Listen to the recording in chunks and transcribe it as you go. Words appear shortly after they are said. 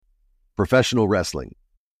Professional wrestling,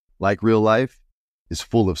 like real life, is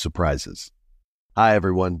full of surprises. Hi,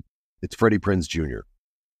 everyone. It's Freddie Prinze Jr.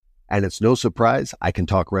 And it's no surprise I can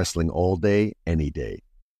talk wrestling all day, any day.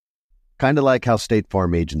 Kind of like how State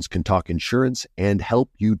Farm agents can talk insurance and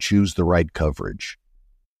help you choose the right coverage.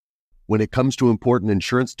 When it comes to important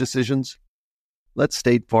insurance decisions, let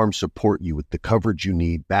State Farm support you with the coverage you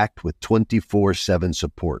need, backed with 24/7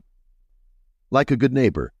 support. Like a good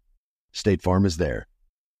neighbor, State Farm is there.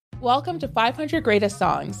 Welcome to 500 Greatest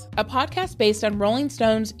Songs, a podcast based on Rolling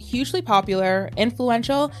Stone's hugely popular,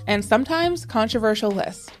 influential, and sometimes controversial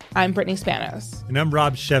list. I'm Brittany Spanos. And I'm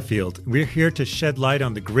Rob Sheffield. We're here to shed light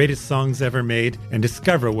on the greatest songs ever made and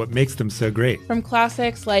discover what makes them so great. From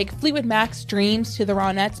classics like Fleetwood Mac's Dreams to the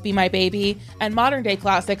Ronettes' Be My Baby, and modern-day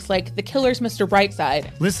classics like The Killer's Mr.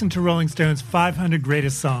 Brightside. Listen to Rolling Stone's 500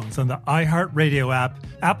 Greatest Songs on the iHeartRadio app,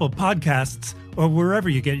 Apple Podcasts, or wherever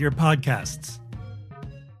you get your podcasts.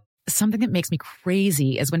 Something that makes me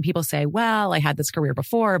crazy is when people say, well, I had this career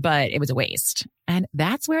before, but it was a waste. And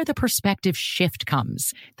that's where the perspective shift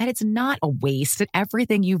comes, that it's not a waste, that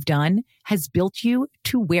everything you've done has built you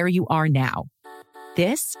to where you are now.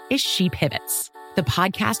 This is She Pivots, the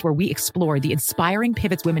podcast where we explore the inspiring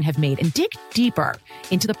pivots women have made and dig deeper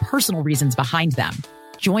into the personal reasons behind them.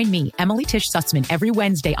 Join me, Emily Tish Sussman, every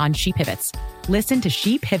Wednesday on She Pivots. Listen to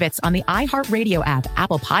She Pivots on the iHeartRadio app,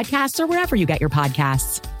 Apple Podcasts, or wherever you get your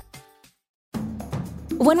podcasts.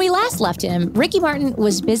 When we last left him, Ricky Martin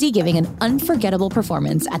was busy giving an unforgettable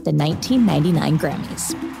performance at the 1999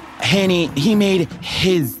 Grammys. Henny, he made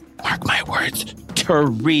his, mark my words,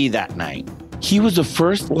 tree that night. He was the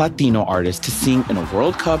first Latino artist to sing in a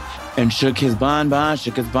World Cup and shook his bon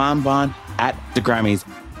at the Grammys.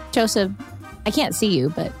 Joseph, I can't see you,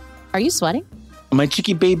 but are you sweating? My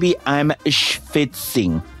cheeky baby, I'm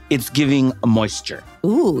schwitzing. It's giving moisture.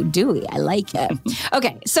 Ooh, dewy. I like it.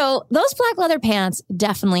 Okay, so those black leather pants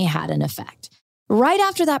definitely had an effect. Right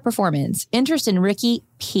after that performance, interest in Ricky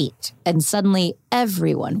peaked, and suddenly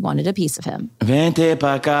everyone wanted a piece of him. Vente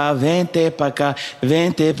pa' acá, vente pa'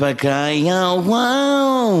 acá, yo,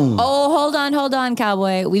 wow. Oh, hold on,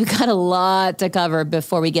 cowboy. We've got a lot to cover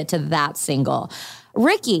before we get to that single.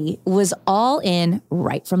 Ricky was all in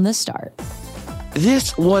right from the start.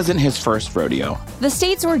 This wasn't his first rodeo. The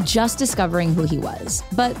States were just discovering who he was,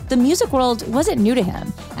 but the music world wasn't new to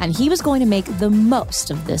him, and he was going to make the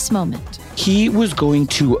most of this moment. He was going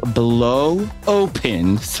to blow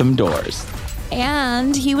open some doors.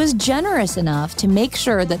 And he was generous enough to make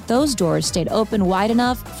sure that those doors stayed open wide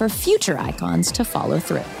enough for future icons to follow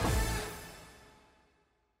through.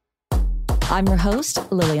 I'm your host,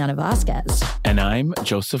 Liliana Vasquez. And I'm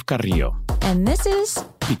Joseph Carrillo. And this is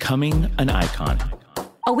Becoming an Icon,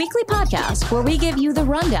 a weekly podcast where we give you the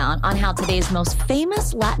rundown on how today's most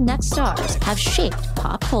famous Latinx stars have shaped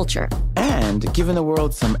pop culture. And given the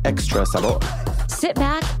world some extra sabor. Sit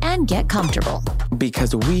back and get comfortable.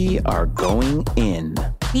 Because we are going in.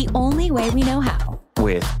 The only way we know how.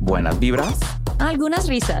 With buenas vibras, algunas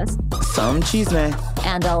risas, some chisme,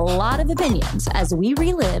 and a lot of opinions as we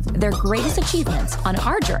relive their greatest achievements on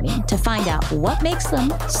our journey to find out what makes them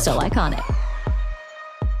so iconic.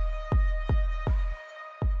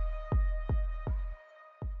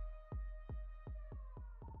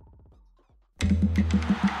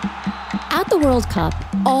 At the World Cup,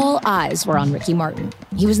 all eyes were on Ricky Martin.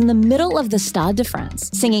 He was in the middle of the Stade de France,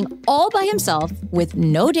 singing all by himself with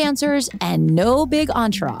no dancers and no big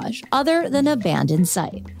entourage other than a band in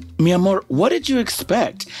sight. Mi amor, what did you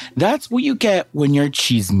expect? That's what you get when you're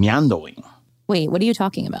chismeandoing. Wait, what are you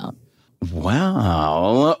talking about?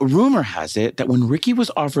 Well, rumor has it that when Ricky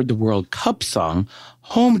was offered the World Cup song,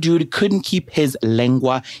 home dude couldn't keep his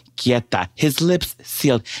lengua quieta, his lips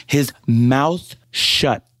sealed, his mouth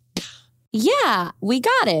shut. Yeah, we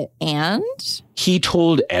got it. And? He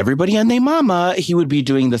told everybody and their mama he would be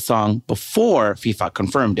doing the song before FIFA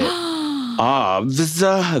confirmed it.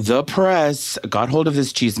 The press got hold of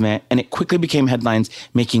this chisme, and it quickly became headlines,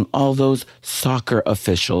 making all those soccer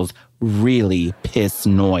officials really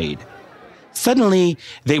pissnoid. Suddenly,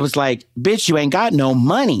 they was like, bitch, you ain't got no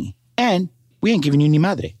money. And we ain't giving you ni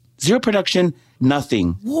madre. Zero production,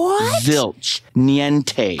 nothing. What? Zilch.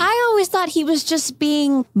 Niente. I always thought he was just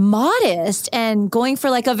being modest and going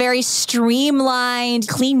for like a very streamlined,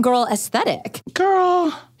 clean girl aesthetic.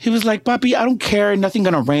 Girl, he was like, Papi, I don't care. Nothing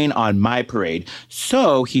gonna rain on my parade.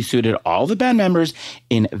 So he suited all the band members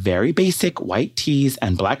in very basic white tees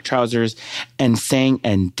and black trousers and sang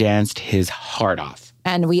and danced his heart off.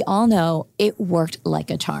 And we all know it worked like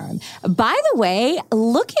a charm. By the way,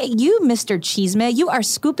 look at you, Mr. Chisme. You are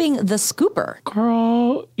scooping the scooper.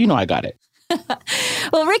 Girl, you know I got it.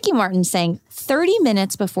 Well, Ricky Martin sang 30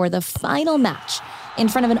 minutes before the final match in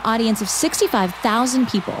front of an audience of 65,000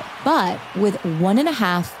 people, but with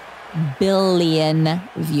 1.5 billion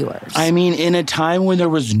viewers. I mean, in a time when there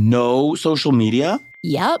was no social media?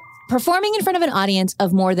 Yep. Performing in front of an audience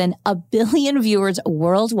of more than 1 billion viewers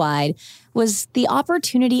worldwide was the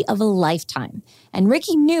opportunity of a lifetime. And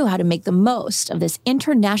Ricky knew how to make the most of this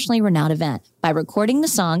internationally renowned event by recording the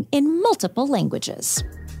song in multiple languages.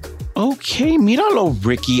 Okay, míralo,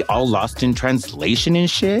 Ricky, all lost in translation and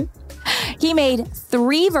shit. He made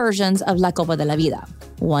 3 versions of La Copa de la Vida,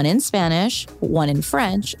 one in Spanish, one in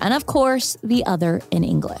French, and of course, the other in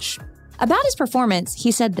English. About his performance,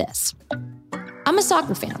 he said this: "I'm a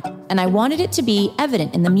soccer fan, and I wanted it to be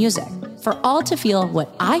evident in the music, for all to feel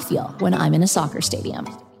what I feel when I'm in a soccer stadium."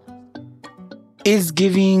 Is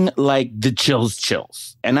giving like the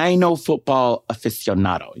chills. And I know football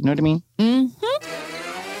aficionado, you know what I mean? Mm-hmm.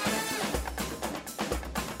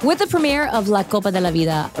 With the premiere of La Copa de la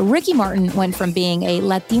Vida, Ricky Martin went from being a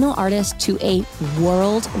Latino artist to a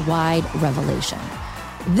worldwide revelation.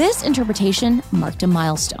 This interpretation marked a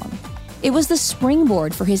milestone. It was the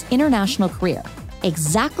springboard for his international career,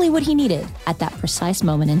 exactly what he needed at that precise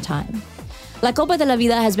moment in time. La Copa de la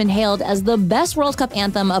Vida has been hailed as the best World Cup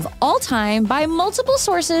anthem of all time by multiple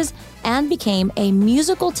sources and became a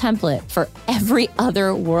musical template for every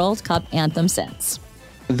other World Cup anthem since.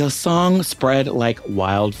 The song spread like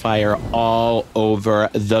wildfire all over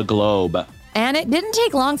the globe. And it didn't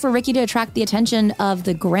take long for Ricky to attract the attention of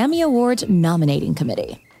the Grammy Awards nominating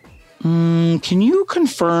committee. Can you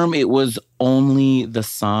confirm it was only the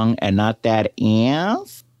song and not that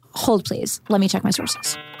F? Hold, please. Let me check my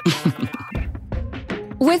sources.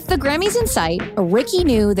 With the Grammys in sight, Ricky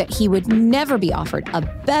knew that he would never be offered a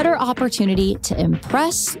better opportunity to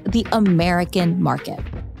impress the American market.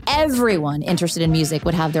 Everyone interested in music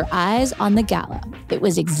would have their eyes on the gala. It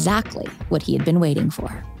was exactly what he had been waiting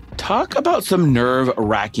for. Talk about some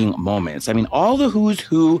nerve-wracking moments. I mean, all the who's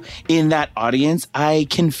who in that audience, I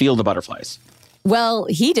can feel the butterflies. Well,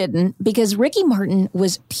 he didn't, because Ricky Martin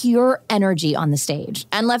was pure energy on the stage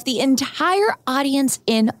and left the entire audience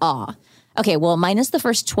in awe. Okay, well, minus the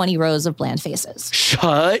first 20 rows of bland faces.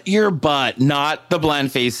 Shut your butt, not the bland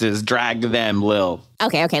faces. Drag them, Lil.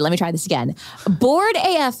 Okay, let me try this again. Bored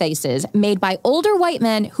AF faces made by older white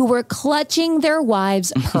men who were clutching their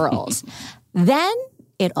wives' pearls. Then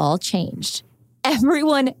it all changed.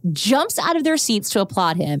 Everyone jumps out of their seats to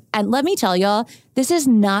applaud him. And let me tell y'all, this is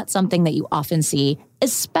not something that you often see,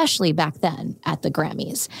 especially back then at the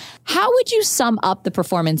Grammys. How would you sum up the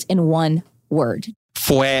performance in one word?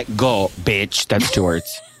 Fuego, bitch. That's 2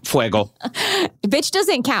 words. Fuego. Bitch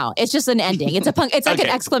doesn't count. It's just an ending. It's like okay. An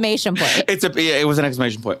exclamation point. It was an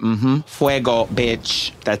exclamation point. Fuego,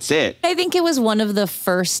 bitch. That's it. I think it was one of the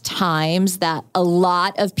first times that a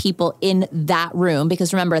lot of people in that room,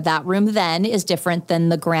 because remember, that room then is different than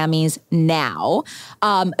the Grammys now.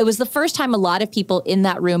 It was the first time a lot of people in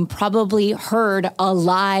that room probably heard a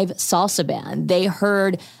live salsa band. They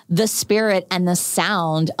heard the spirit and the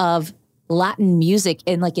sound of Latin music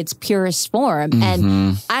in like its purest form. Mm-hmm.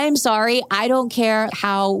 And I'm sorry, I don't care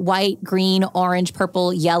how white, green, orange,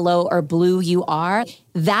 purple, yellow, or blue you are.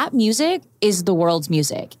 That music is the world's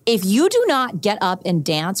music. If you do not get up and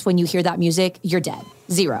dance when you hear that music, you're dead.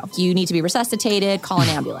 0. You need to be resuscitated, call an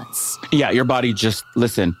ambulance. Yeah, your body just,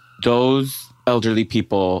 listen, those elderly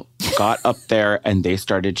people got up there and they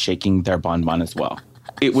started shaking their bonbon as well.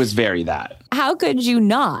 It was very that. How could you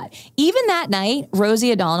not? Even that night,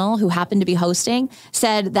 Rosie O'Donnell, who happened to be hosting,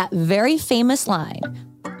 said that very famous line,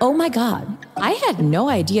 "Oh my God, I had no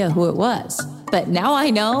idea who it was, but now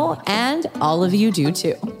I know, and all of you do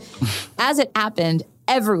too." As it happened,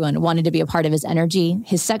 everyone wanted to be a part of his energy,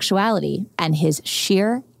 his sexuality, and his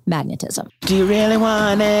sheer magnetism. Do you really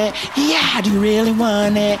want it? Yeah, do you really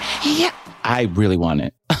want it? Yeah. I really want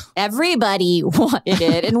it. Everybody wanted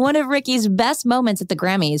it. And one of Ricky's best moments at the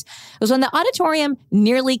Grammys was when the auditorium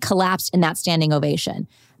nearly collapsed in that standing ovation.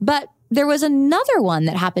 But there was another one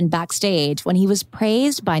that happened backstage when he was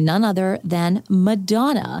praised by none other than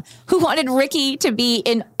Madonna, who wanted Ricky to be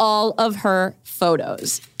in all of her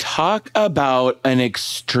photos. Talk about an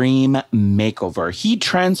extreme makeover. He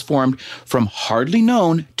transformed from hardly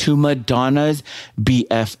known to Madonna's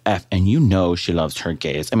BFF. And you know she loves her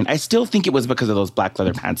gays. I mean, I still think it was because of those black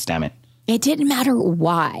leather pants, damn it. It didn't matter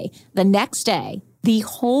why. The next day, the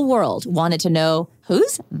whole world wanted to know,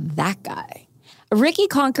 who's that guy? Ricky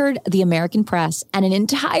conquered the American press, and an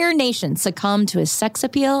entire nation succumbed to his sex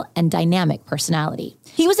appeal and dynamic personality.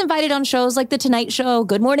 He was invited on shows like The Tonight Show,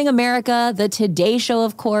 Good Morning America, The Today Show,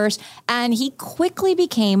 of course, and he quickly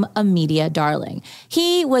became a media darling.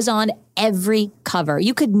 He was on every cover.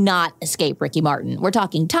 You could not escape Ricky Martin. We're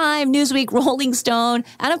talking Time, Newsweek, Rolling Stone,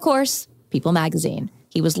 and of course, People magazine.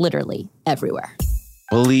 He was literally everywhere.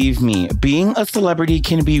 Believe me, being a celebrity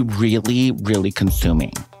can be really, really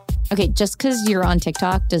consuming. Okay, just because you're on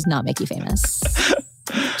TikTok does not make you famous.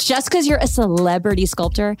 Just because you're a celebrity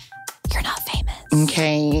sculptor, you're not famous.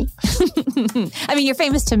 Okay. I mean, you're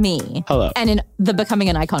famous to me. Hello. And in the becoming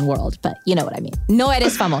an icon world, but you know what I mean. No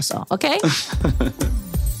eres famoso, okay?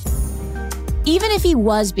 Even if he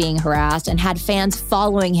was being harassed and had fans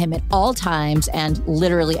following him at all times and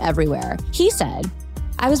literally everywhere, he said,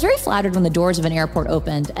 I was very flattered when the doors of an airport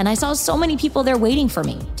opened and I saw so many people there waiting for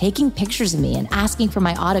me, taking pictures of me and asking for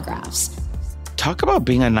my autographs. Talk about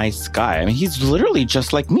being a nice guy. I mean, he's literally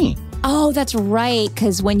just like me. Oh, that's right,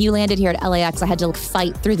 because when you landed here at LAX, I had to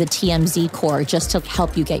fight through the TMZ Corps just to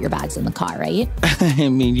help you get your bags in the car, right? I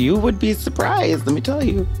mean, you would be surprised, let me tell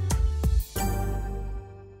you.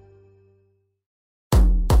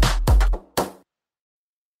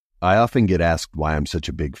 I often get asked why I'm such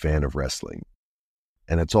a big fan of wrestling,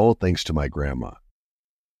 and it's all thanks to my grandma.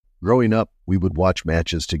 Growing up, we would watch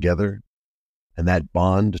matches together, and that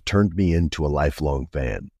bond turned me into a lifelong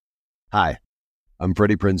fan. Hi, I'm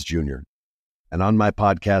Freddie Prinze Jr., and on my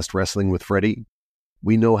podcast, Wrestling with Freddie,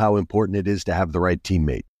 we know how important it is to have the right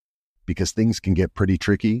teammate, because things can get pretty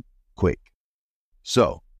tricky quick.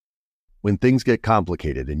 So, when things get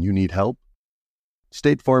complicated and you need help,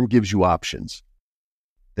 State Farm gives you options.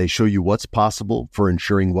 They show you what's possible for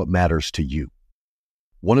ensuring what matters to you.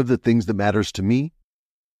 One of the things that matters to me,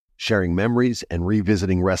 sharing memories and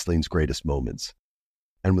revisiting wrestling's greatest moments.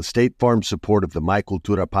 And with State Farm's support of the My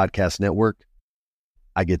Cultura Podcast Network,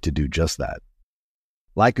 I get to do just that.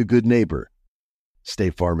 Like a good neighbor,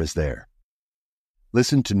 State Farm is there.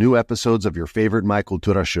 Listen to new episodes of your favorite My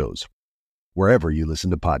Cultura shows, wherever you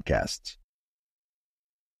listen to podcasts.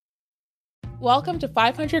 Welcome to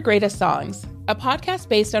 500 Greatest Songs, a podcast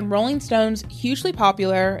based on Rolling Stone's hugely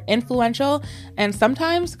popular, influential, and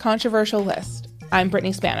sometimes controversial list. I'm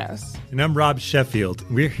Brittany Spanos. And I'm Rob Sheffield.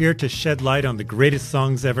 We're here to shed light on the greatest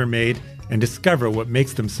songs ever made and discover what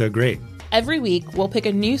makes them so great. Every week, we'll pick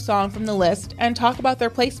a new song from the list and talk about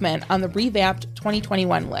their placement on the revamped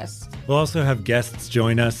 2021 list. We'll also have guests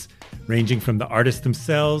join us, ranging from the artists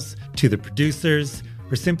themselves to the producers,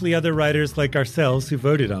 or simply other writers like ourselves who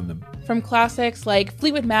voted on them. From classics like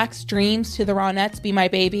Fleetwood Mac's Dreams to the Ronettes' Be My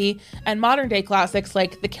Baby, and modern-day classics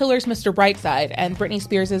like The Killer's Mr. Brightside and Britney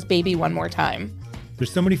Spears' Baby One More Time.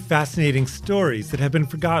 There's so many fascinating stories that have been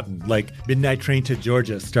forgotten, like Midnight Train to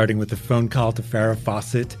Georgia, starting with a phone call to Farrah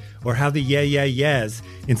Fawcett, or how the Yeah Yeah Yeahs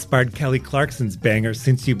inspired Kelly Clarkson's banger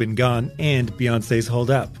Since You've Been Gone and Beyoncé's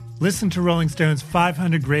Hold Up. Listen to Rolling Stone's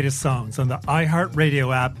 500 Greatest Songs on the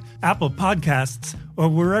iHeartRadio app, Apple Podcasts, or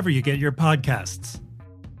wherever you get your podcasts.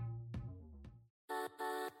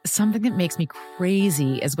 Something that makes me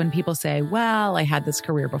crazy is when people say, well, I had this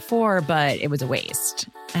career before, but it was a waste.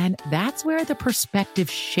 And that's where the perspective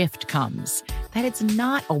shift comes, that it's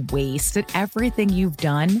not a waste, that everything you've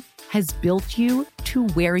done has built you to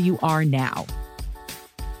where you are now.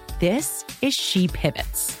 This is She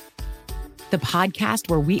Pivots, the podcast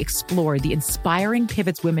where we explore the inspiring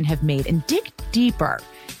pivots women have made and dig deeper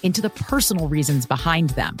into the personal reasons behind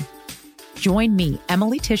them. Join me,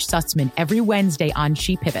 Emily Tish Sussman, every Wednesday on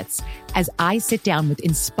She Pivots as I sit down with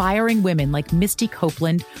inspiring women like Misty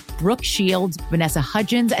Copeland, Brooke Shields, Vanessa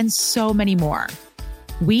Hudgens, and so many more.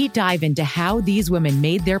 We dive into how these women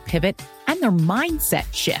made their pivot and their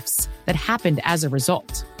mindset shifts that happened as a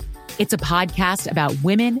result. It's a podcast about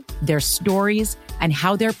women, their stories, and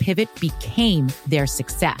how their pivot became their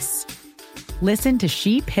success. Listen to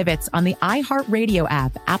She Pivots on the iHeartRadio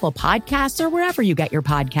app, Apple Podcasts, or wherever you get your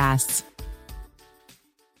podcasts.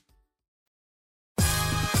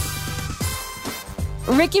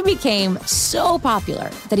 Ricky became so popular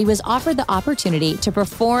that he was offered the opportunity to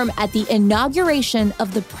perform at the inauguration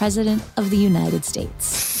of the President of the United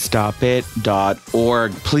States.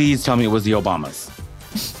 Stopit.org. Please tell me it was the Obamas.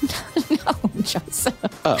 No, Joseph.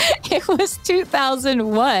 Oh. It was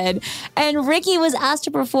 2001, and Ricky was asked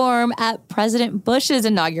to perform at President Bush's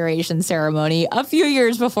inauguration ceremony a few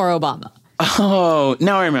years before Obama. Oh,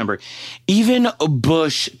 now I remember. Even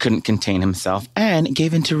Bush couldn't contain himself and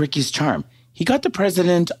gave in to Ricky's charm. He got the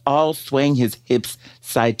president all swaying his hips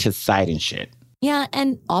side to side and shit. Yeah,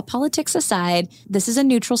 and all politics aside, this is a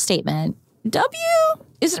neutral statement. W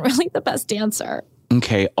isn't really the best dancer.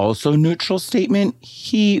 Okay, also neutral statement.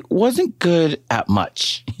 He wasn't good at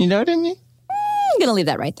much. You know what I mean? I'm going to leave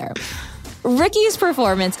that right there. Ricky's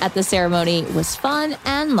performance at the ceremony was fun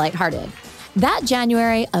and lighthearted. That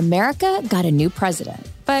January, America got a new president.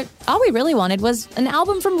 But all we really wanted was an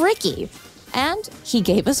album from Ricky. And he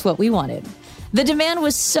gave us what we wanted. The demand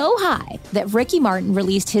was so high that Ricky Martin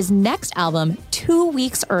released his next album 2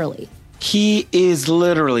 weeks early. He is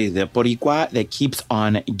literally the Boricua that keeps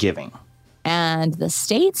on giving. And the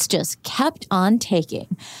states just kept on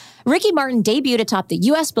taking. Ricky Martin debuted atop the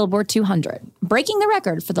U.S. Billboard 200, breaking the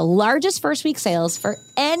record for the largest first-week sales for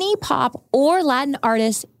any pop or Latin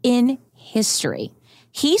artist in history.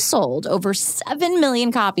 He sold over 7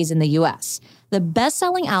 million copies in the U.S., the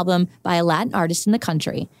best-selling album by a Latin artist in the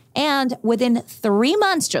country. And within 3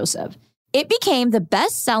 months, Joseph, it became the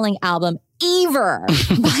best-selling album ever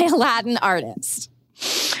by a Latin artist.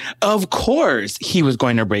 Of course, he was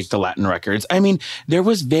going to break the Latin records. I mean, there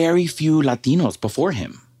was very few Latinos before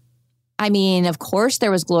him. I mean, of course,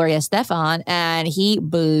 there was Gloria Estefan, and he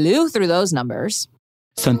blew through those numbers.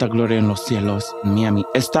 Santa Gloria en los cielos, Miami,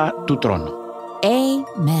 está tu trono.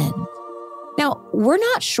 Amen. Now, we're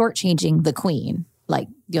not shortchanging the queen. Like,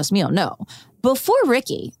 Dios mío, no. Before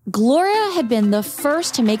Ricky, Gloria had been the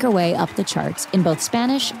first to make her way up the charts in both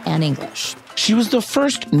Spanish and English. She was the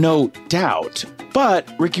first, no doubt. But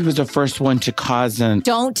Ricky was the first one to cause an...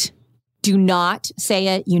 Do not say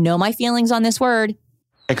it. You know my feelings on this word.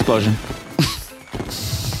 Explosion.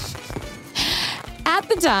 At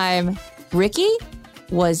the time, Ricky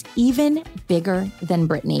was even bigger than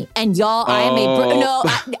Britney. And y'all, I am a... No,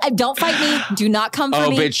 don't fight me. Do not come for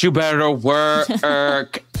me. Oh, bitch, you better work.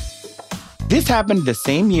 This happened the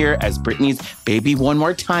same year as Britney's Baby One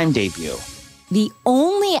More Time debut. The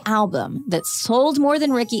only album that sold more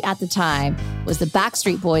than Ricky at the time was the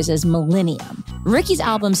Backstreet Boys' Millennium. Ricky's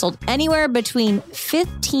album sold anywhere between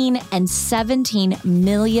 15 and 17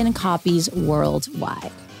 million copies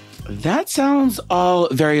worldwide. That sounds all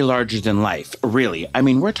very larger than life, really. I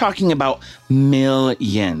mean, we're talking about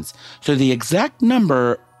millions. So the exact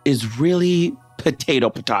number is really potato.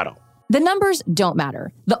 The numbers don't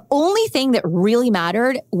matter. The only thing that really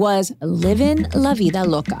mattered was Livin La Vida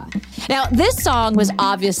Loca. Now, this song was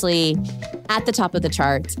obviously at the top of the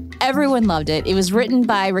charts. Everyone loved it. It was written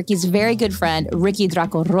by Ricky's very good friend, Ricky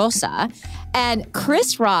Draco Rosa. And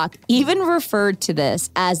Chris Rock even referred to this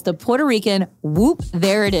as the Puerto Rican Whoop,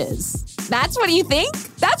 There It Is. That's what you think?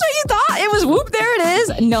 That's what you thought? It was Whoop, There It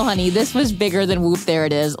Is? No, honey, this was bigger than Whoop, There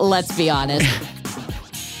It Is. Let's be honest.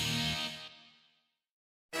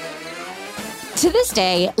 To this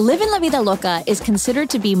day, Livin La Vida Loca is considered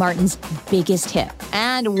to be Martin's biggest hit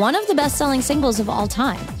and one of the best-selling singles of all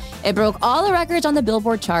time. It broke all the records on the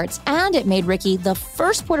Billboard charts, and it made Ricky the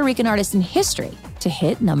first Puerto Rican artist in history to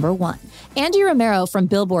hit #1. Andy Romero from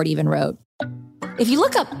Billboard even wrote, "If you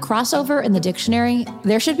look up crossover in the dictionary,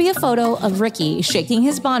 there should be a photo of Ricky shaking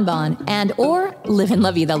his bonbon and or Livin La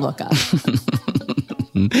Vida Loca."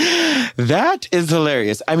 That is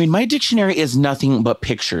hilarious. I mean, my dictionary is nothing but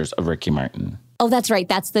pictures of Ricky Martin. Oh, that's right.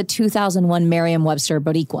 That's the 2001 Merriam-Webster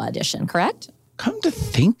Boricua edition, correct? Come to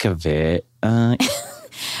think of it.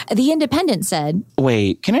 The Independent said...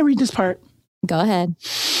 Wait, can I read this part? Go ahead.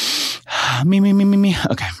 Me.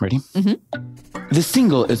 Okay, ready? Mm-hmm. The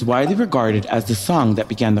single is widely regarded as the song that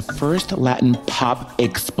began the first Latin pop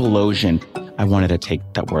explosion. I wanted to take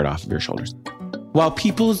that word off of your shoulders. While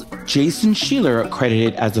People's Jason Sheeler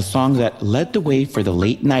credited as the song that led the way for the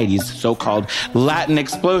late 90s so-called Latin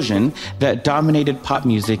explosion that dominated pop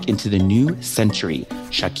music into the new century.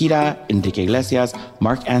 Shakira, Enrique Iglesias,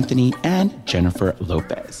 Marc Anthony, and Jennifer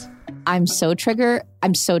Lopez. I'm so triggered.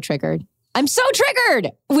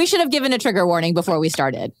 We should have given a trigger warning before we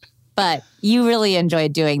started. But you really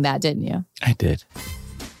enjoyed doing that, didn't you? I did.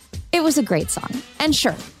 It was a great song. And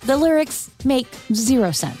sure, the lyrics make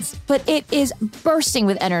 0 sense, but it is bursting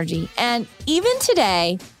with energy. And even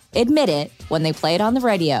today, admit it, when they play it on the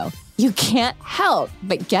radio, you can't help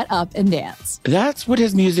but get up and dance. That's what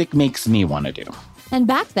his music makes me want to do. And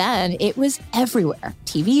back then, it was everywhere.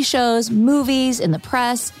 TV shows, movies, in the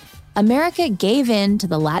press. America gave in to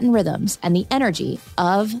the Latin rhythms and the energy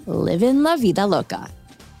of Livin La Vida Loca.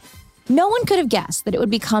 No one could have guessed that it would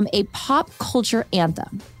become a pop culture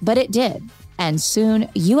anthem, but it did. And soon,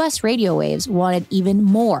 U.S. radio waves wanted even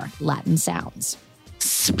more Latin sounds.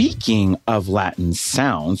 Speaking of Latin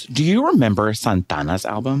sounds, do you remember Santana's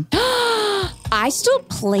album? I still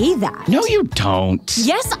play that. No, you don't.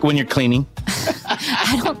 Yes. When you're cleaning.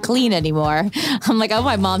 I don't clean anymore. I'm like, oh,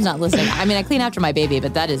 my mom's not listening. I mean, I clean after my baby,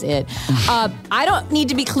 but that is it. I don't need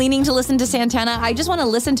to be cleaning to listen to Santana. I just want to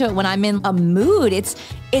listen to it when I'm in a mood. It's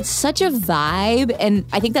such a vibe. And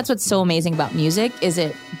I think that's what's so amazing about music is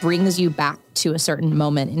it brings you back to a certain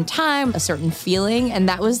moment in time, a certain feeling. And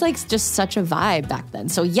that was like just such a vibe back then.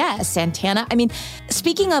 So yes, Santana. I mean,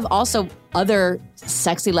 speaking of also other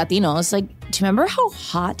sexy Latinos, like, do you remember how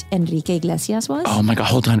hot Enrique Iglesias was? Oh my God,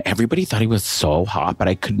 hold on. Everybody thought he was so hot, but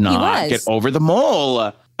I could not get over the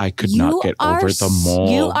mole. I could not get over the mole.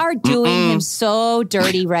 You are doing him so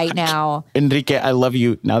dirty right now. Enrique, I love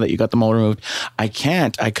you now that you got the mole removed. I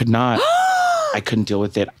can't. I could not. I couldn't deal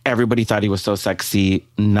with it. Everybody thought he was so sexy.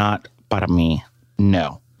 Not para me.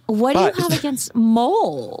 No. What do you have against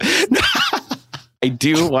moles? I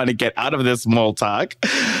do want to get out of this mole talk.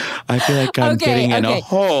 I feel like I'm getting in a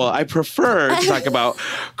hole. I prefer to talk about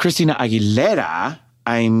Christina Aguilera.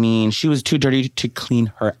 I mean, she was too dirty to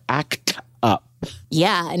clean her act up.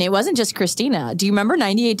 Yeah, and it wasn't just Christina. Do you remember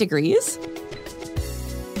 98 Degrees?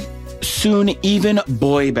 Soon, even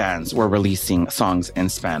boy bands were releasing songs in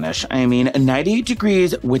Spanish. I mean, 98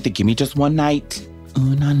 Degrees with the Give Me Just One Night.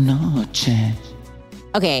 Una noche.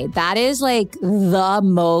 Okay, that is like the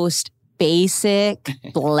most basic,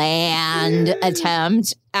 bland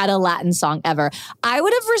attempt at a Latin song ever. I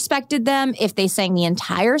would have respected them if they sang the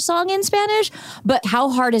entire song in Spanish, but how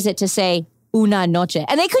hard is it to say una noche?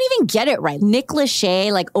 And they couldn't even get it right. Nick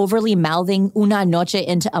Lachey, like overly mouthing una noche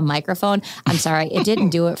into a microphone. I'm sorry, it didn't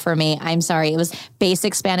do it for me. I'm sorry. It was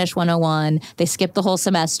basic Spanish 101. They skipped the whole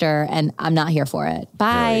semester and I'm not here for it.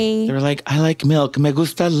 Bye. Really? They were like, I like milk. Me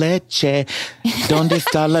gusta leche. Donde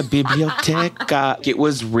está la biblioteca? It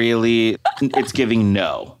was really, it's giving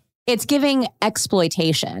no. It's giving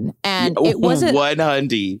exploitation. And it wasn't.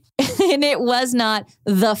 100. And it was not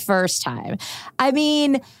the first time. I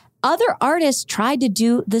mean, other artists tried to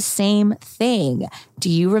do the same thing.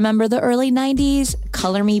 Do you remember the early 90s?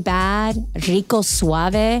 Color Me Bad, Rico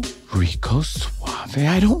Suave. Rico Suave?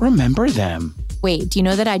 I don't remember them. Wait, do you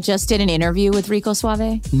know that I just did an interview with Rico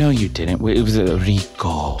Suave? No, you didn't. It was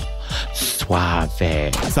Rico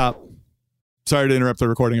Suave. Stop. Sorry to interrupt the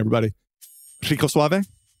recording, everybody. Rico Suave?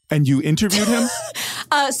 And you interviewed him?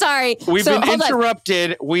 Sorry. We've been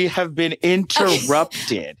interrupted. We have been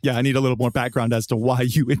interrupted. Yeah, I need a little more background as to why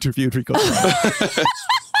you interviewed Rico Suave.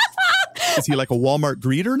 Is he like a Walmart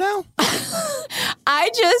greeter now? I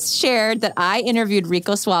just shared that I interviewed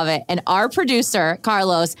Rico Suave and our producer,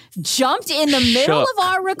 Carlos, jumped in the middle of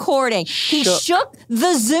our recording. He shook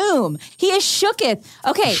the Zoom. He is shooketh.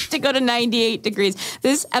 Okay, to go to 98 Degrees.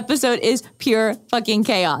 This episode is pure fucking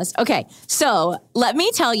chaos. Okay, so let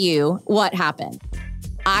me tell you what happened.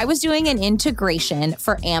 I was doing an integration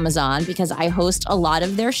for Amazon because I host a lot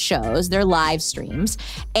of their shows, their live streams,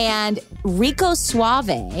 and Rico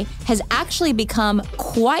Suave has actually become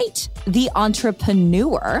quite the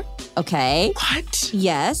entrepreneur, okay? What?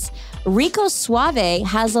 Yes. Rico Suave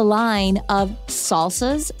has a line of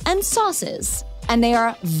salsas and sauces. And they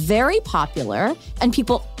are very popular, and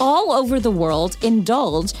people all over the world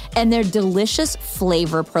indulge in their delicious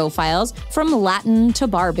flavor profiles from Latin to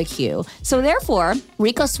barbecue. So therefore,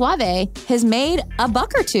 Rico Suave has made a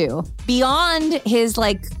buck or two beyond his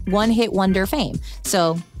like one-hit wonder fame.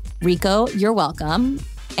 So Rico, you're welcome.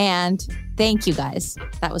 And thank you guys.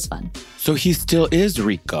 That was fun. So he still is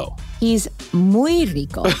Rico. He's muy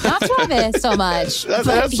rico. Not suave so much.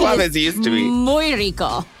 That's suave as he used to be. Muy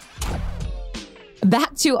rico.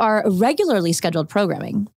 Back to our regularly scheduled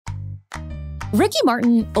programming. Ricky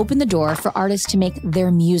Martin opened the door for artists to make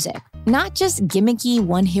their music, not just gimmicky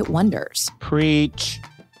one-hit wonders. Preach.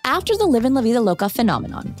 After the Livin, Vida, Loca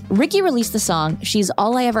phenomenon, Ricky released the song She's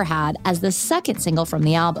All I Ever Had as the second single from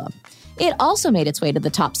the album. It also made its way to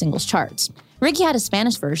the top singles charts. Ricky had a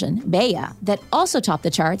Spanish version, Bella, that also topped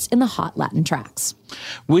the charts in the hot Latin tracks.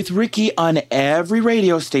 With Ricky on every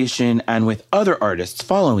radio station and with other artists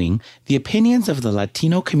following, the opinions of the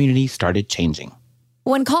Latino community started changing.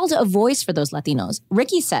 When called a voice for those Latinos,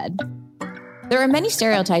 Ricky said, "There are many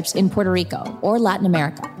stereotypes in Puerto Rico or Latin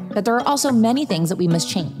America, but there are also many things that we must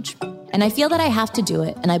change. And I feel that I have to do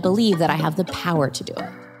it, and I believe that I have the power to do it."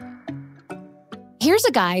 Here's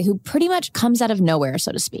a guy who pretty much comes out of nowhere,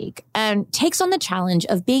 so to speak, and takes on the challenge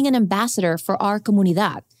of being an ambassador for our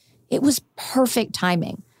comunidad. It was perfect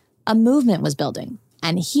timing. A movement was building,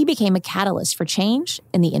 and he became a catalyst for change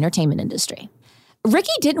in the entertainment industry.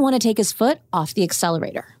 Ricky didn't want to take his foot off the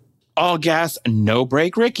accelerator. All gas, no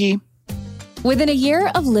brake, Ricky. Within a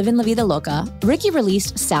year of Livin La Vida Loca, Ricky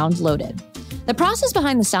released Sound Loaded. The process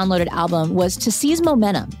behind the Soundloaded album was to seize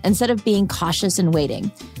momentum instead of being cautious and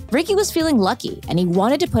waiting. Ricky was feeling lucky, and he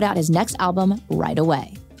wanted to put out his next album right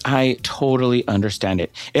away. I totally understand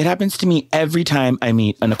it. It happens to me every time I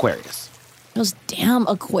meet an Aquarius. Those damn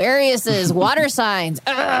Aquariuses, water signs.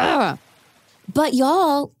 Ugh. But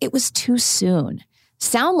y'all, it was too soon.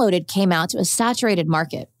 Soundloaded came out to a saturated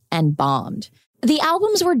market and bombed. The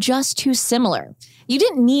albums were just too similar. You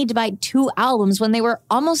didn't need to buy two albums when they were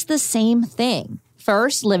almost the same thing.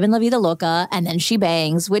 First, Livin, Vida, Loca, and then She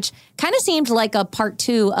Bangs, which kind of seemed like a part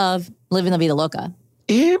two of Livin, Vida, Loca.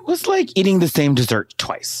 It was like eating the same dessert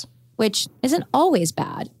twice. Which isn't always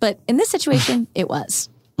bad, but in this situation, it was.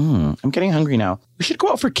 I'm getting hungry now. We should go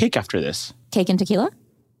out for cake after this. Cake and tequila?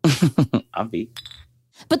 I'll be.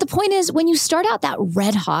 But the point is, when you start out that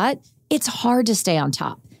red hot, it's hard to stay on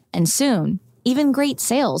top. And soon, even great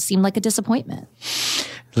sales seem like a disappointment.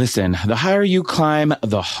 Listen, the higher you climb,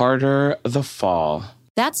 the harder the fall.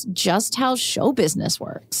 That's just how show business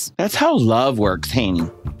works. That's how love works, Haney.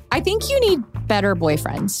 I think you need better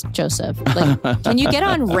boyfriends, Joseph. Like, can you get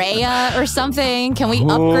on Raya or something? Can we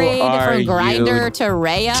upgrade from Grindr to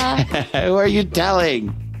Raya? Who are you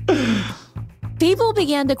telling? People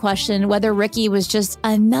began to question whether Ricky was just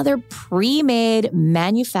another pre-made,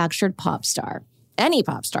 manufactured pop star. Any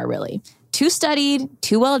pop star, really. Too studied,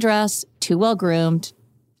 too well-dressed, too well-groomed.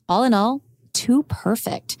 All in all, too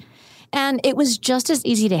perfect. And it was just as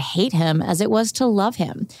easy to hate him as it was to love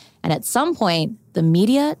him. And at some point, the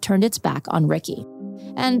media turned its back on Ricky.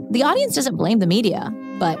 And the audience doesn't blame the media,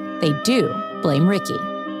 but they do blame Ricky.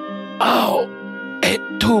 Oh,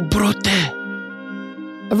 è tu brute.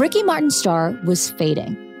 Ricky Martin's star was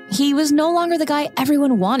fading. He was no longer the guy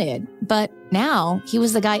everyone wanted, but now he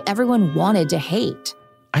was the guy everyone wanted to hate.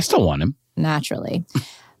 I still want him. Naturally.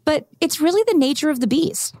 But it's really the nature of the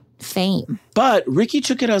beast, fame. But Ricky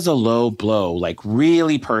took it as a low blow, like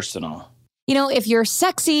really personal. You know, if you're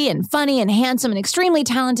sexy and funny and handsome and extremely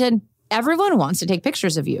talented, everyone wants to take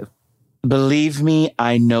pictures of you. Believe me,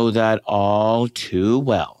 I know that all too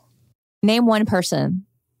well. Name one person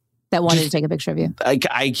that wanted to take a picture of you.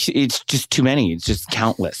 It's just too many. It's just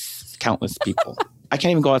countless people. I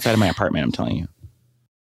can't even go outside of my apartment, I'm telling you.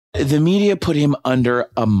 The media put him under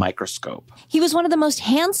a microscope. He was one of the most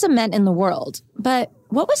handsome men in the world. But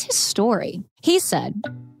what was his story? He said,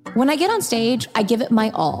 "When I get on stage, I give it my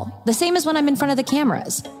all, the same as when I'm in front of the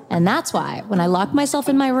cameras. And that's why, when I lock myself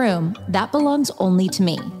in my room, that belongs only to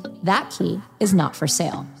me. That key is not for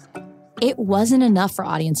sale." It wasn't enough for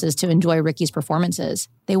audiences to enjoy Ricky's performances.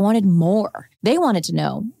 They wanted more. They wanted to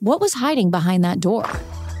know what was hiding behind that door.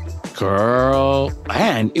 Girl,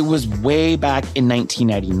 and it was way back in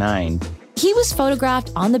 1999. He was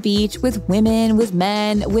photographed on the beach with women, with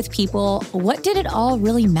men, with people. What did it all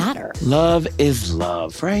really matter? Love is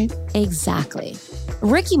love, right? Exactly.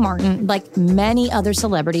 Ricky Martin, like many other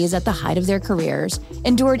celebrities at the height of their careers,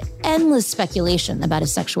 endured endless speculation about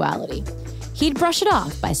his sexuality. He'd brush it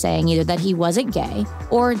off by saying either that he wasn't gay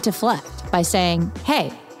or deflect by saying,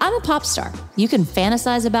 "Hey, I'm a pop star. You can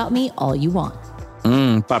fantasize about me all you want."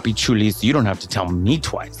 Papi Chulis, you don't have to tell me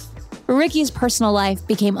twice. Ricky's personal life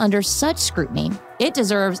became under such scrutiny, it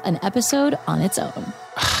deserves an episode on its own.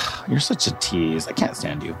 You're such a tease. I can't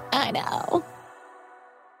stand you. I know.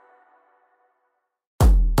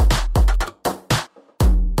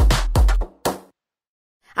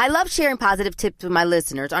 I love sharing positive tips with my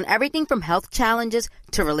listeners on everything from health challenges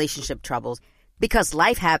to relationship troubles. Because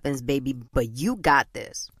life happens, baby, but you got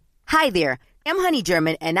this. Hi there. I'm Honey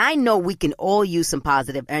German, and I know we can all use some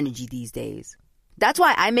positive energy these days. That's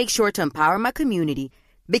why I make sure to empower my community,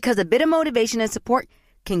 because a bit of motivation and support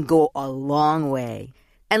can go a long way.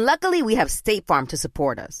 And luckily, we have State Farm to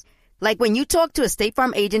support us. Like when you talk to a State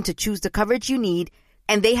Farm agent to choose the coverage you need,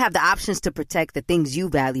 and they have the options to protect the things you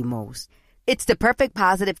value most. It's the perfect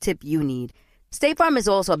positive tip you need. State Farm is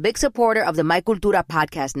also a big supporter of the My Cultura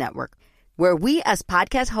podcast network, where we as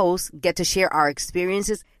podcast hosts get to share our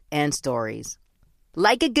experiences and stories.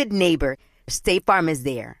 Like a good neighbor, State Farm is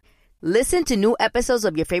there. Listen to new episodes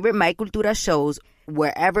of your favorite My Cultura shows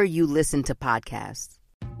wherever you listen to podcasts.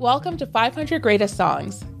 Welcome to 500 Greatest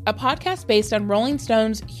Songs, a podcast based on Rolling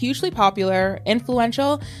Stone's hugely popular,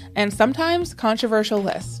 influential, and sometimes controversial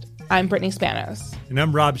list. I'm Brittany Spanos. And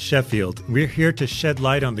I'm Rob Sheffield. We're here to shed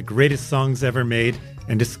light on the greatest songs ever made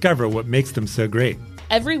and discover what makes them so great.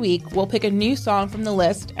 Every week, we'll pick a new song from the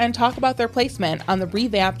list and talk about their placement on the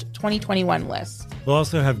revamped 2021 list. We'll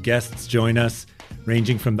also have guests join us,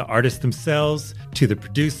 ranging from the artists themselves to the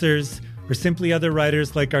producers, or simply other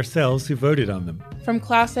writers like ourselves who voted on them. From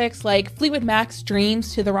classics like Fleetwood Mac's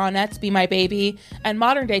Dreams to the Ronettes' Be My Baby, and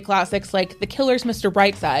modern-day classics like The Killer's Mr.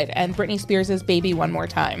 Brightside and Britney Spears' Baby One More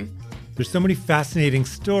Time. There's so many fascinating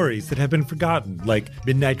stories that have been forgotten, like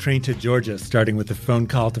Midnight Train to Georgia, starting with a phone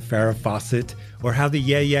call to Farrah Fawcett, or how the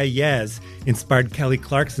Yeah Yeah Yeahs inspired Kelly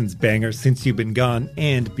Clarkson's banger Since You've Been Gone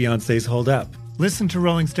and Beyoncé's Hold Up. Listen to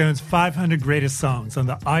Rolling Stone's 500 Greatest Songs on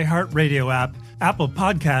the iHeartRadio app, Apple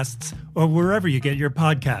Podcasts, or wherever you get your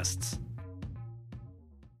podcasts.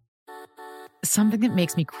 Something that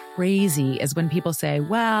makes me crazy is when people say,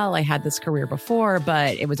 well, I had this career before,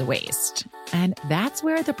 but it was a waste. And that's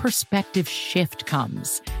where the perspective shift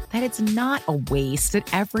comes, that it's not a waste,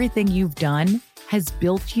 that everything you've done has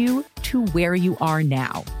built you to where you are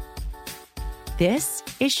now. This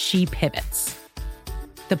is She Pivots,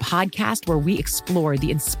 the podcast where we explore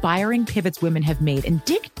the inspiring pivots women have made and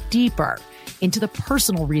dig deeper into the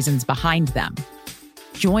personal reasons behind them.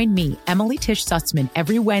 Join me, Emily Tish Sussman,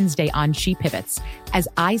 every Wednesday on She Pivots as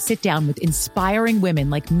I sit down with inspiring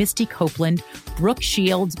women like Misty Copeland, Brooke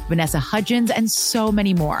Shields, Vanessa Hudgens, and so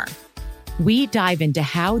many more. We dive into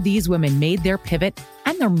how these women made their pivot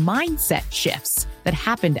and their mindset shifts that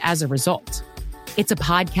happened as a result. It's a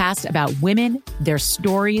podcast about women, their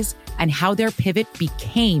stories, and how their pivot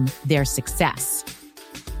became their success.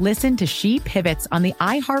 Listen to She Pivots on the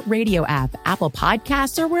iHeartRadio app, Apple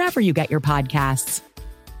Podcasts, or wherever you get your podcasts.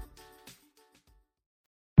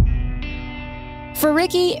 For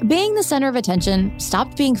Ricky, being the center of attention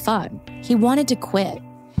stopped being fun. He wanted to quit.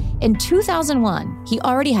 In 2001, he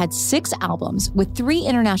already had 6 albums with 3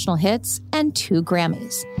 international hits and 2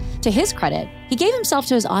 Grammys. To his credit, he gave himself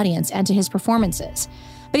to his audience and to his performances.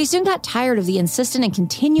 But he soon got tired of the insistent and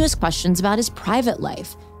continuous questions about his private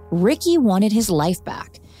life. Ricky wanted his life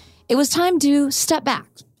back. It was time to step back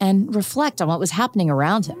and reflect on what was happening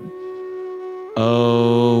around him.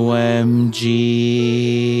 OMG.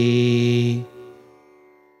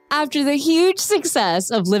 After the huge success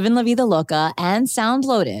of Livin, Vida, Loca and Sound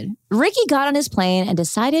Loaded, Ricky got on his plane and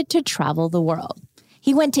decided to travel the world.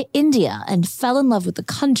 He went to India and fell in love with the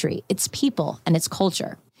country, its people, and its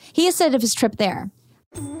culture. He has said of his trip there,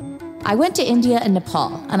 I went to India and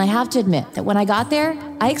Nepal, and I have to admit that when I got there,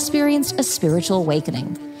 I experienced a spiritual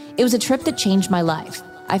awakening. It was a trip that changed my life.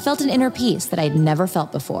 I felt an inner peace that I'd never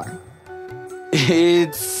felt before.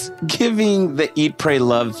 It's giving the Eat, Pray,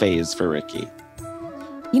 Love phase for Ricky.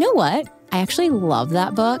 You know what? I actually love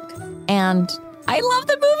that book, and I love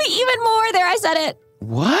the movie even more. There, I said it.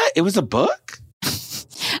 What? It was a book?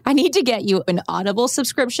 I need to get you an Audible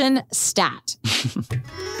subscription stat.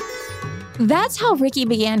 That's how Ricky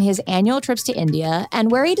began his annual trips to India and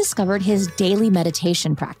where he discovered his daily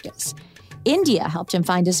meditation practice. India helped him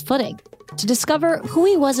find his footing, to discover who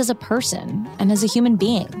he was as a person and as a human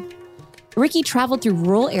being. Ricky traveled through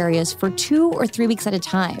rural areas for 2 or 3 weeks at a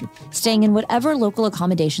time, staying in whatever local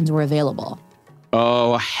accommodations were available.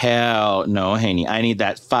 Oh, hell no, Haney. I need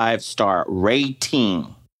that 5-star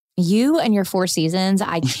rating. You and your 4 seasons,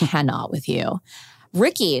 I cannot with you.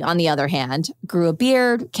 Ricky, on the other hand, grew a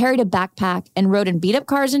beard, carried a backpack, and rode in beat-up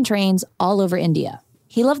cars and trains all over India.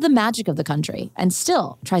 He loved the magic of the country and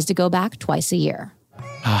still tries to go back twice a year.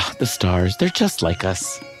 Ah, the stars. They're just like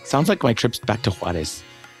us. Sounds like my trips back to Juarez.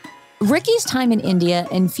 Ricky's time in India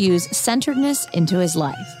infused centeredness into his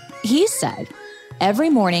life. He said, every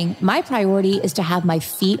morning, my priority is to have my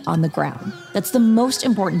feet on the ground. That's the most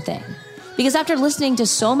important thing. Because after listening to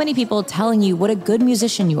so many people telling you what a good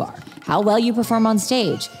musician you are, how well you perform on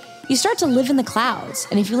stage, you start to live in the clouds.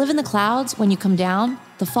 And if you live in the clouds, when you come down,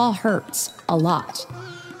 the fall hurts a lot.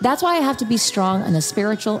 That's why I have to be strong on a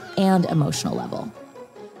spiritual and emotional level.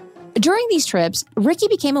 During these trips, Ricky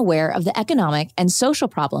became aware of the economic and social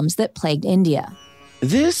problems that plagued India.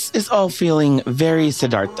 This is all feeling very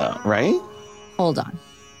Siddhartha, right? Hold on.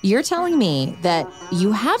 You're telling me that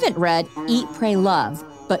you haven't read Eat, Pray, Love,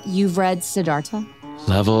 but you've read Siddhartha?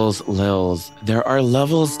 Levels, Lils. There are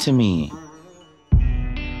levels to me.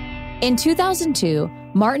 In 2002,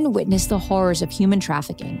 Martin witnessed the horrors of human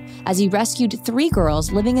trafficking as he rescued 3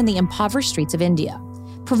 girls living in the impoverished streets of India.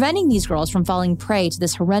 Preventing these girls from falling prey to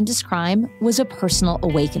this horrendous crime was a personal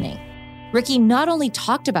awakening. Ricky not only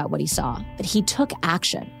talked about what he saw, but he took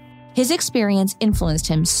action. His experience influenced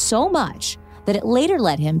him so much that it later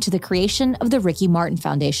led him to the creation of the Ricky Martin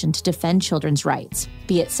Foundation to defend children's rights,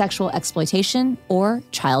 be it sexual exploitation or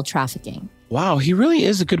child trafficking. Wow, he really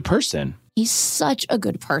is a good person. He's such a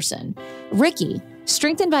good person. Ricky,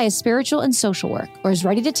 strengthened by his spiritual and social work, was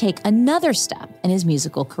ready to take another step in his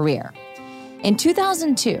musical career. In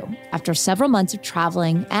 2002, after several months of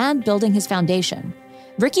traveling and building his foundation,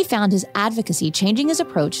 Ricky found his advocacy changing his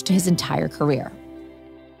approach to his entire career.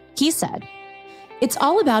 He said, "It's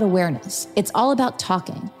all about awareness. It's all about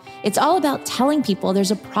talking. It's all about telling people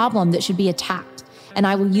there's a problem that should be attacked. And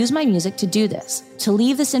I will use my music to do this, to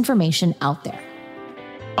leave this information out there."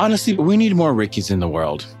 Honestly, we need more Rickies in the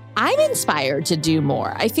world. I'm inspired to do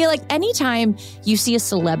more. I feel like anytime you see a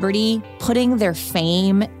celebrity putting their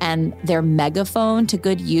fame and their megaphone to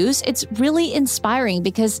good use, it's really inspiring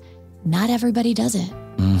because not everybody does it.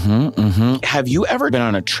 Have you ever been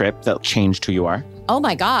on a trip that changed who you are? Oh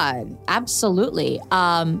my God, absolutely.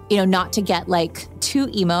 Not to get like too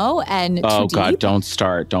emo and too deep. Oh God, don't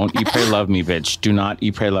start. Don't Eat, Pray, Love Me, bitch. Do not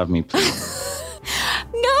Eat, Pray, Love Me, please.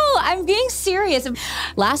 No, I'm being serious.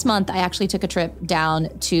 Last month, I actually took a trip down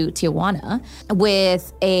to Tijuana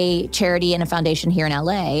with a charity and a foundation here in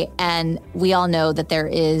LA. And we all know that there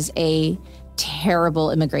is a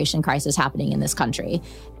terrible immigration crisis happening in this country.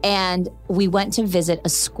 And we went to visit a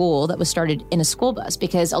school that was started in a school bus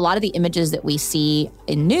because a lot of the images that we see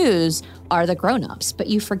in news are the grown-ups. But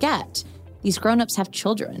you forget, these grown-ups have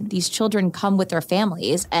children. These children come with their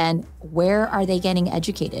families. And where are they getting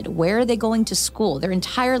educated? Where are they going to school? Their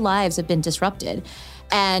entire lives have been disrupted.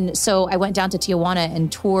 And so I went down to Tijuana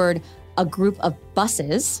and toured a group of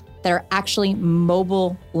buses that are actually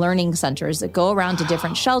mobile learning centers that go around to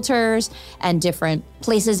different shelters and different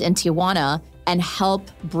places in Tijuana and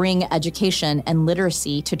help bring education and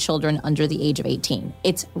literacy to children under the age of 18.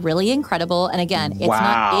 It's really incredible. And again, it's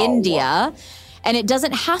not India. And it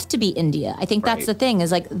doesn't have to be India. I think that's the thing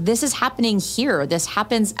is like, this is happening here. This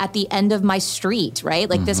happens at the end of my street, right?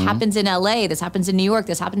 Like this happens in LA, this happens in New York,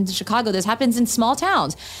 this happens in Chicago, this happens in small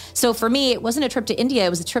towns. So for me, it wasn't a trip to India, it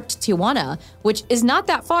was a trip to Tijuana, which is not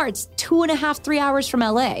that far. It's 2.5, 3 hours from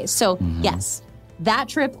LA. So yes, that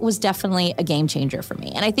trip was definitely a game changer for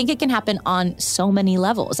me. And I think it can happen on so many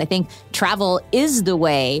levels. I think travel is the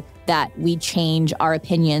way that we change our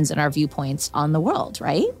opinions and our viewpoints on the world,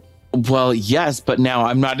 right? Well, yes, but now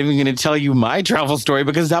I'm not even going to tell you my travel story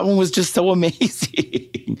because that one was just so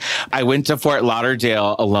amazing. I went to Fort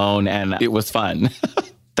Lauderdale alone and it was fun.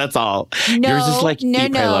 That's all. Yours is like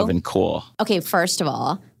Eat, Pray, Love, and cool. Okay, first of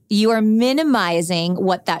all, you are minimizing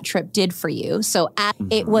what that trip did for you. So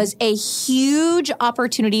it was a huge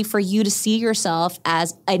opportunity for you to see yourself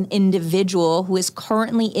as an individual who is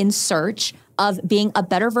currently in search of being a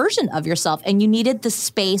better version of yourself. And you needed the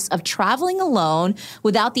space of traveling alone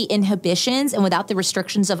without the inhibitions and without the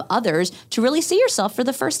restrictions of others to really see yourself for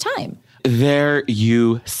the first time. There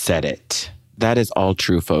you said it. That is all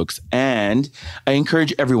true, folks. And I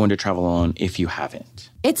encourage everyone to travel alone if you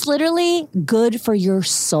haven't. It's literally good for your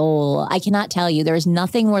soul. I cannot tell you, there is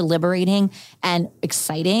nothing more liberating and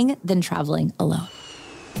exciting than traveling alone.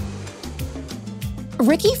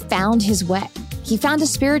 Ricky found his way. He found a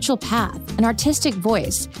spiritual path, an artistic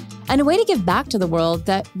voice, and a way to give back to the world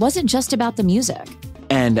that wasn't just about the music.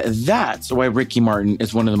 And that's why Ricky Martin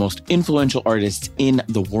is one of the most influential artists in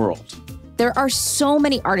the world. There are so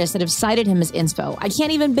many artists that have cited him as inspo. I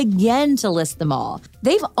can't even begin to list them all.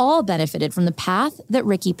 They've all benefited from the path that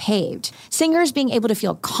Ricky paved. Singers being able to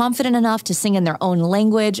feel confident enough to sing in their own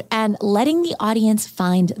language and letting the audience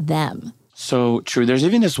find them. So true. There's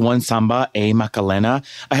even this one samba, A Macarena.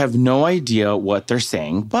 I have no idea what they're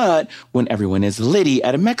saying, but when everyone is litty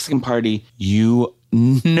at a Mexican party, you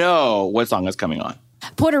know what song is coming on.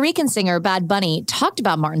 Puerto Rican singer Bad Bunny talked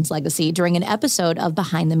about Martin's legacy during an episode of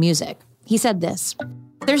Behind the Music. He said this: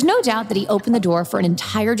 "There's no doubt that he opened the door for an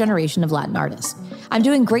entire generation of Latin artists. I'm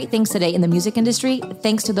doing great things today in the music industry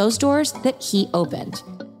thanks to those doors that he opened."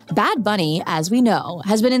 Bad Bunny, as we know,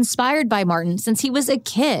 has been inspired by Martin since he was a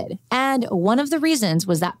kid. And one of the reasons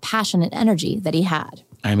was that passion and energy that he had.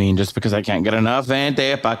 I mean, just because I can't get enough,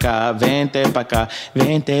 vente pa' acá, vente pa' acá,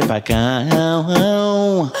 vente pa'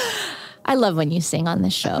 acá. I love when you sing on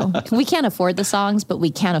this show. We can't afford the songs, but we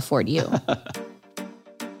can afford you.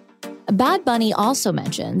 Bad Bunny also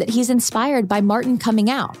mentioned that he's inspired by Martin coming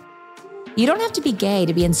out. You don't have to be gay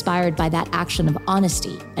to be inspired by that action of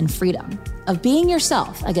honesty and freedom, of being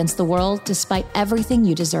yourself against the world despite everything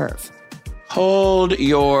you deserve. Hold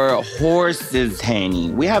your horses,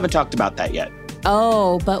 Hanny. We haven't talked about that yet.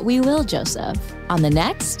 Oh, but we will, Joseph, on the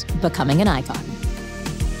next Becoming an Icon.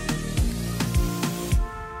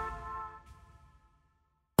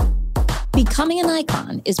 Becoming an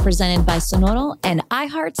Icon is presented by Sonoro and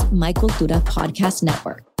iHeart's My Cultura podcast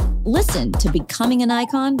network. Listen to Becoming an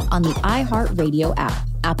Icon on the iHeartRadio app,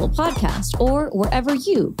 Apple Podcast, or wherever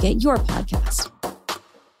you get your podcast.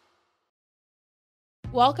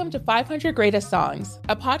 Welcome to 500 Greatest Songs,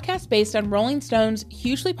 a podcast based on Rolling Stone's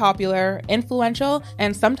hugely popular, influential,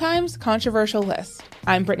 and sometimes controversial list.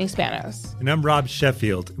 I'm Brittany Spanos. And I'm Rob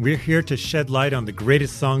Sheffield. We're here to shed light on the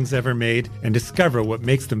greatest songs ever made and discover what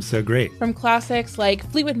makes them so great. From classics like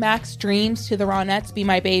Fleetwood Mac's Dreams to the Ronettes' Be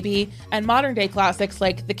My Baby, and modern-day classics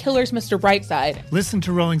like The Killer's Mr. Brightside. Listen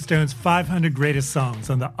to Rolling Stone's 500 Greatest Songs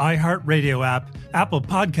on the iHeartRadio app, Apple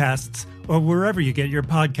Podcasts, or wherever you get your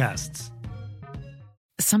podcasts.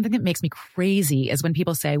 Something that makes me crazy is when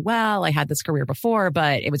people say, well, I had this career before,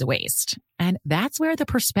 but it was a waste. And that's where the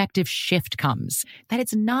perspective shift comes, that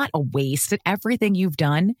it's not a waste, that everything you've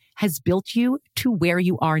done has built you to where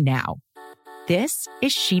you are now. This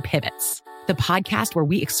is She Pivots, the podcast where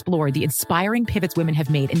we explore the inspiring pivots women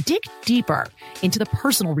have made and dig deeper into the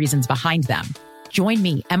personal reasons behind them. Join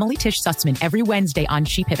me, Emily Tish Sussman, every Wednesday on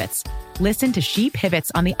She Pivots. Listen to She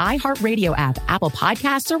Pivots on the iHeartRadio app, Apple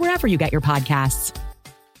Podcasts, or wherever you get your podcasts.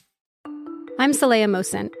 I'm Saleha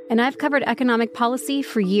Mohsen, and I've covered economic policy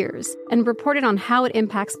for years and reported on how it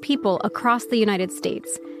impacts people across the United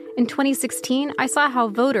States. In 2016, I saw how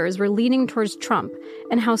voters were leaning towards Trump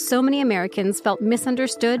and how so many Americans felt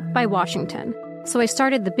misunderstood by Washington. So I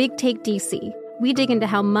started The Big Take DC. We dig into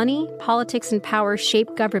how money, politics, and power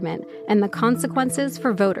shape government and the consequences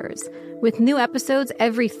for voters. With new episodes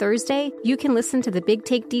every Thursday, you can listen to The Big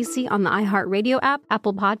Take DC on the iHeartRadio app,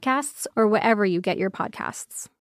 Apple Podcasts, or wherever you get your podcasts.